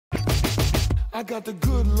I got the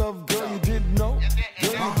good love, girl, you didn't know. Girl, you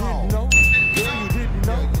didn't know. Girl, you didn't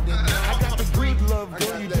know. I got the good love,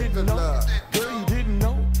 girl, you didn't know. Girl, you didn't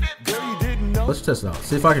know. Girl, you didn't know. Let's test it out.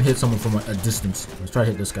 See if I can hit someone from a distance. Let's try to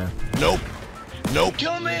hit this guy. Nope. Nope.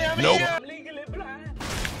 Kill me, I'm nope. here. I'm legally blind.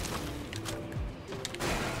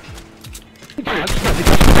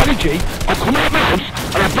 I'll come out of my house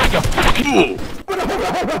and I'll break your fucking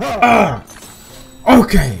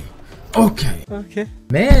Okay. Okay. Okay.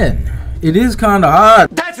 Man, it is kind of hard.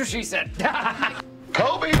 That's what she said.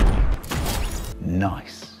 Kobe.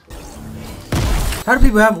 Nice. How do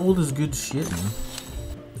people have all this good shit, man?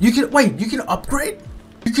 You can wait. You can upgrade.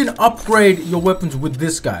 You can upgrade your weapons with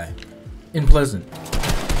this guy in Pleasant.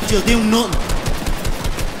 You'll do nothing.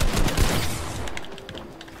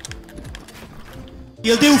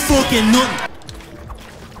 You'll do fucking nothing.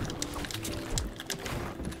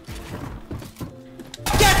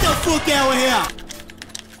 Get the fuck out of here!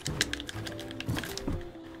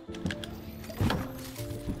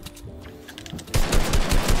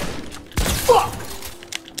 Fuck!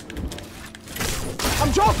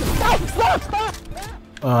 I'm joking. Stop!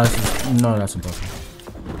 This is, no, that's impossible.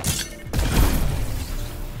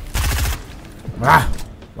 Ah!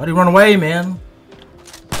 Why do you run away, man?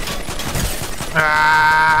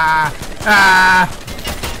 Ah! Ah!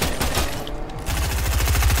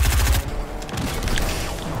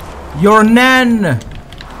 Your nan!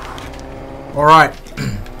 Alright.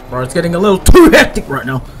 Bro, it's getting a little too hectic right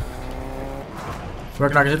now. You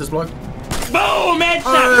reckon I can hit this block? Boom, headshot!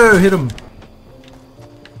 Oh, hit him.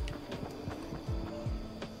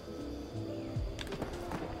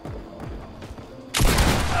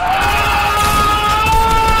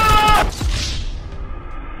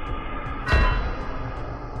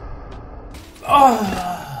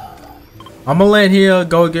 I'm gonna land here,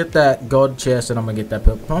 go get that gold chest, and I'm gonna get that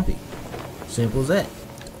purple pumpy. Simple as that.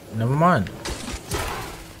 Never mind.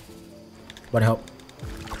 Buddy, help.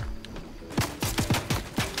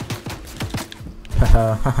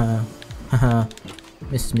 Haha, haha, haha.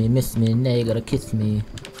 Miss me, now you gotta kiss me.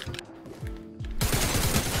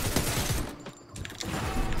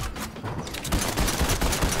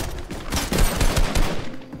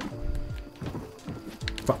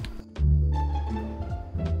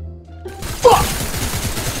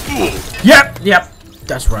 Yep,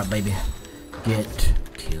 that's right, baby. Get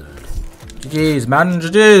killed. GG's, man,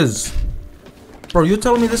 GG's. Bro, you're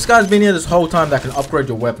telling me this guy's been here this whole time that can upgrade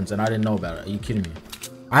your weapons and I didn't know about it? Are you kidding me?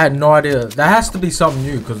 I had no idea. That has to be something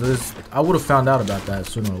new because I would have found out about that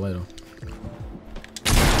sooner or later.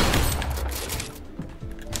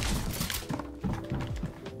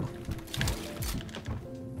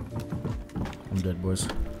 I'm dead, boys.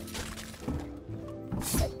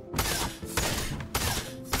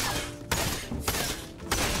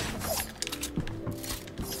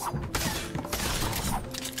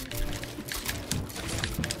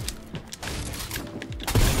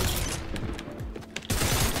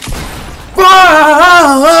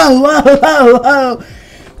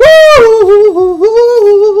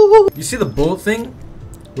 You see the bullet thing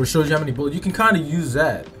where it shows you how many bullets? You can kind of use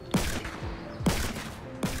that.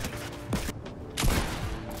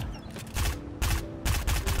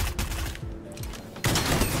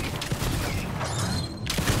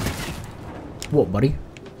 What, buddy?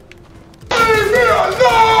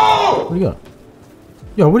 What do you got?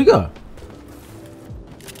 Yo, what do you got?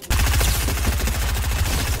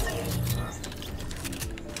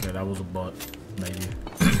 Yeah, that was a bot, maybe.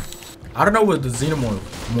 I don't know where the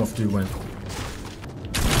xenomorph dude went.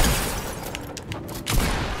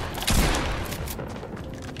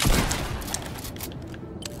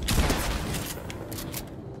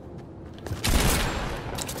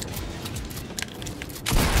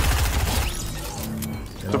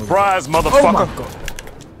 Surprise, motherfucker! Oh my god!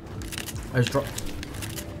 I just dropped.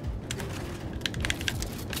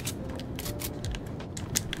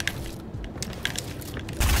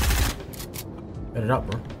 Get it up,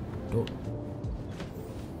 bro. Do it.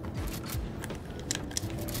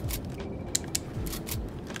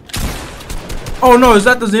 Oh no, is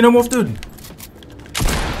that the xenomorph dude?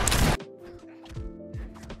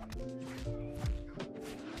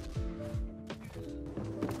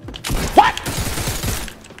 What?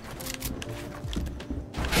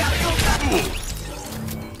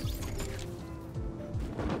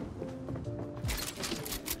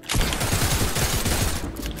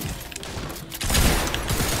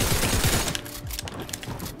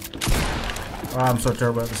 Oh, I'm so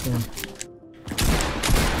terrible at this game.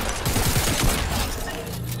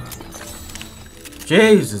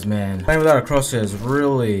 Jesus, man. Playing without a crosshair is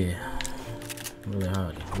really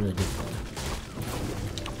hard. Really difficult.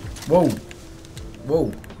 Whoa.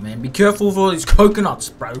 Whoa. man. Be careful with all these coconuts,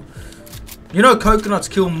 bro. You know coconuts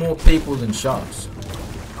kill more people than sharks.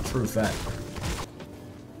 True fact.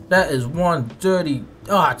 That is one dirty...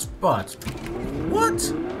 it's what?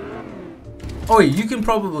 Oh, you can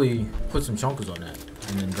probably put some chonkers on that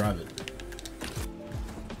and then drive it.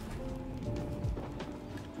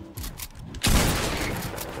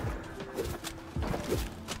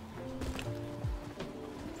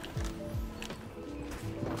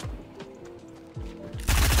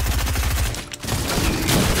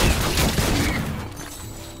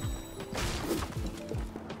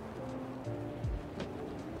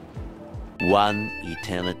 One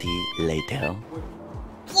eternity later.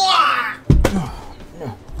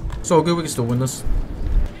 So good, we can still win this.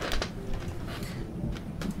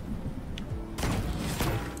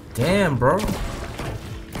 Damn, bro. I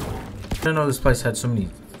didn't know this place had so many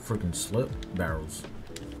freaking slip barrels.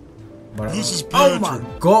 But This is oh Patrick. my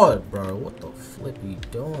god, bro. What the flip are you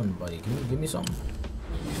doing, buddy? Can you give me something?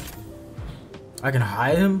 I can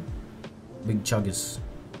hire him? Big Chuggus.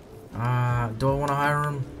 Do I want to hire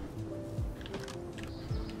him?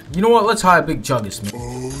 You know what? Let's hire Big Chuggus, man.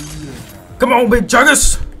 Oh, yeah. Come on, Big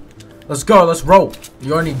Chuggus! Let's go, let's roll. You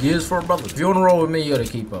got any gears for it, brother? If you want to roll with me, you gotta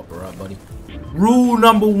keep up, alright, buddy? Rule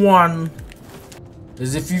number 1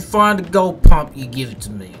 is if you find a gold pump, you give it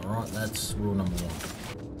to me, alright? That's rule number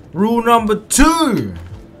 1. Rule number 2!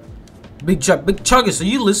 Big Chuggus, are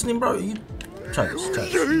you listening, bro?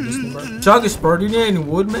 Chuggus, you listening, bro? Chuggus, bro, do you need any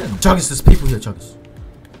wood, man? Chuggus, there's people here, Chuggus.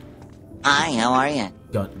 Hi, how are you?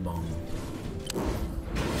 Got the bomb.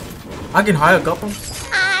 I can hire a couple.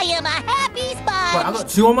 I am a happy spot. Wait, I got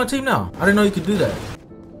 2 on my team now. I didn't know you could do that.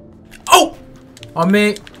 Oh! On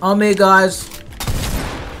me, guys.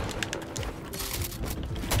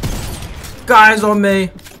 Guys on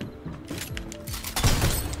me.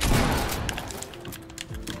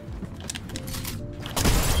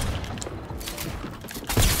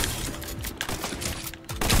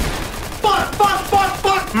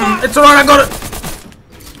 Fuck! It's alright, I got it.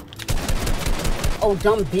 Oh,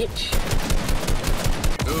 dumb bitch.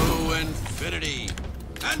 To infinity.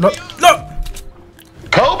 And No, beyond. no!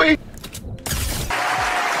 Kobe!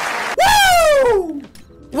 Woo!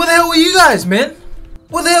 Where the hell were you guys, man?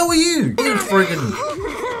 Where the hell were you? You freaking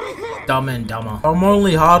dumb and dumber. I'm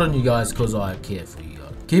only hard on you guys because I care for you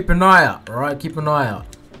guys. Keep an eye out, alright? Keep an eye out.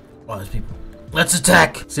 Oh, there's people. Let's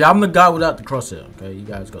attack! See, I'm the guy without the crosshair, okay? You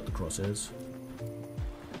guys got the crosshairs.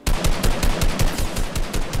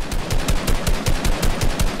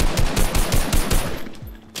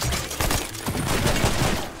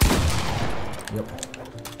 Yep.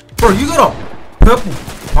 Bro, you got a purple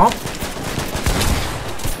pump?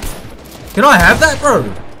 Can I have that, bro?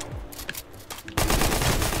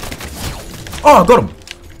 Oh, I got him.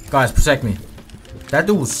 Guys, protect me. That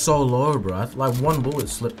dude was so low, bro. Like one bullet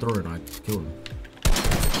slipped through and I killed him.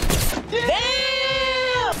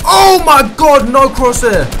 Damn! Oh my god, no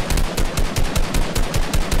crosshair.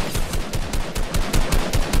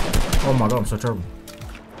 Oh my god, I'm so terrible.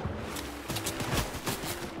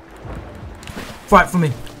 Fight for me.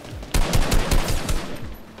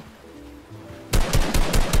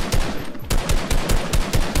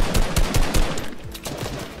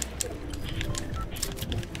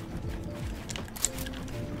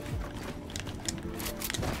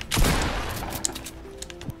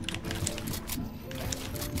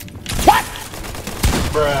 What?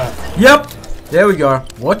 Bruh. Yep. There we go.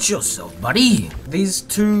 Watch yourself, buddy. These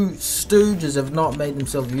 2 stooges have not made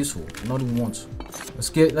themselves useful. Not even once.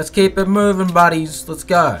 Let's keep it moving, buddies. Let's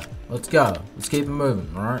go. Let's keep it moving,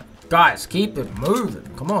 alright? Guys, keep it moving.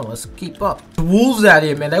 Come on, let's keep up. The wolves out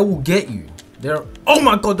here, man, they will get you. Oh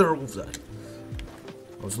my god, there are wolves out here.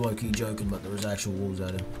 I was low-key joking, but there was actual wolves out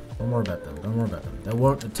here. Don't worry about them. Don't worry about them. They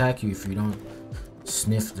won't attack you if you don't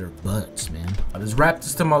sniff their butts, man. There's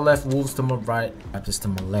raptors to my left, wolves to my right. Raptors to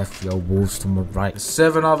my left, yo, wolves to my right. There's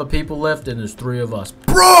 7 other people left, and there's 3 of us.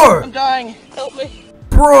 Bro! I'm dying. Help me.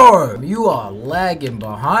 Bro, you are lagging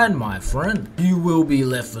behind, my friend. You will be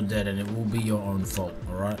left for dead, and it will be your own fault,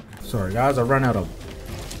 alright? Sorry, guys, I ran out of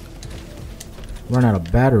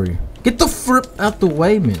battery. Get the frick out the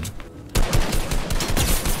way, man.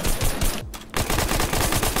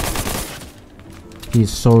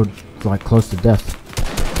 He's so, like, close to death.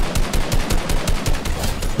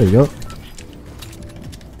 There you go.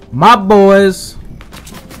 My boys.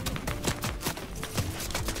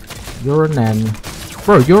 You're a nanny.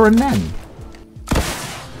 Bro, you're a nanny.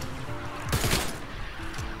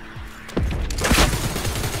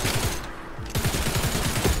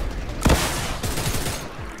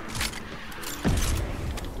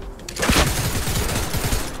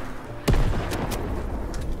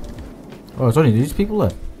 Oh, it's only these people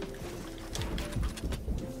left.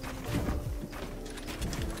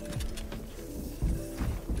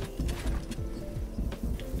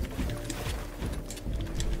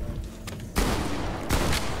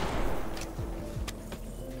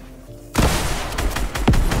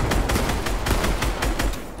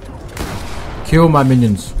 Kill my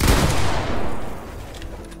minions.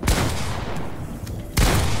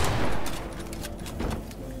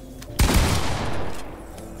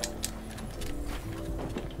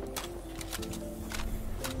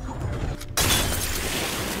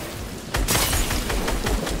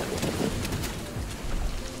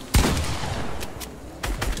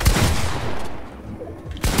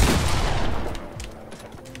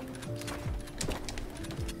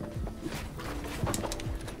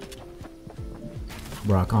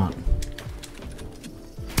 Bro, I can't.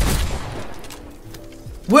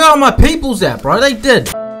 Where are my peoples at, bro? They dead.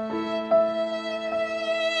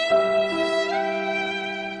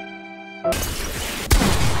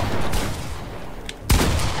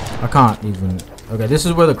 I can't even. Okay, this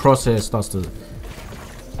is where the crosshair starts to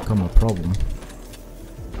become a problem.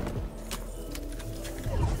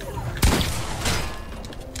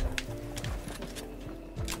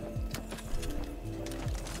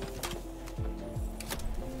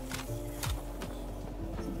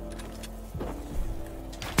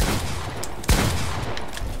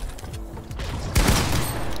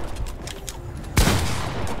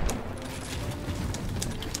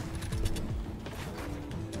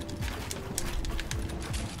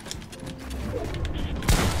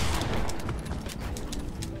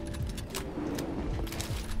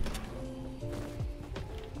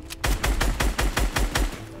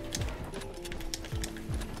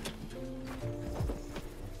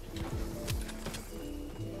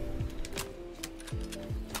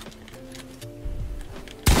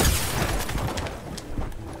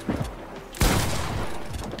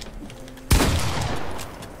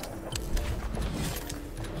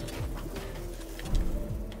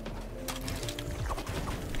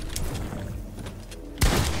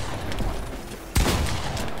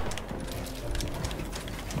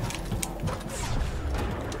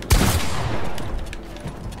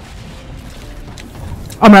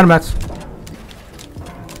 I'm out of mats.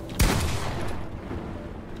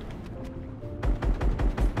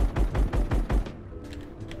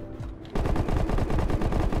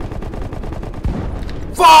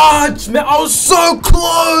 Fudge, man, I was so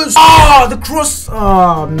close. Ah, the cross.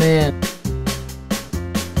 Oh man.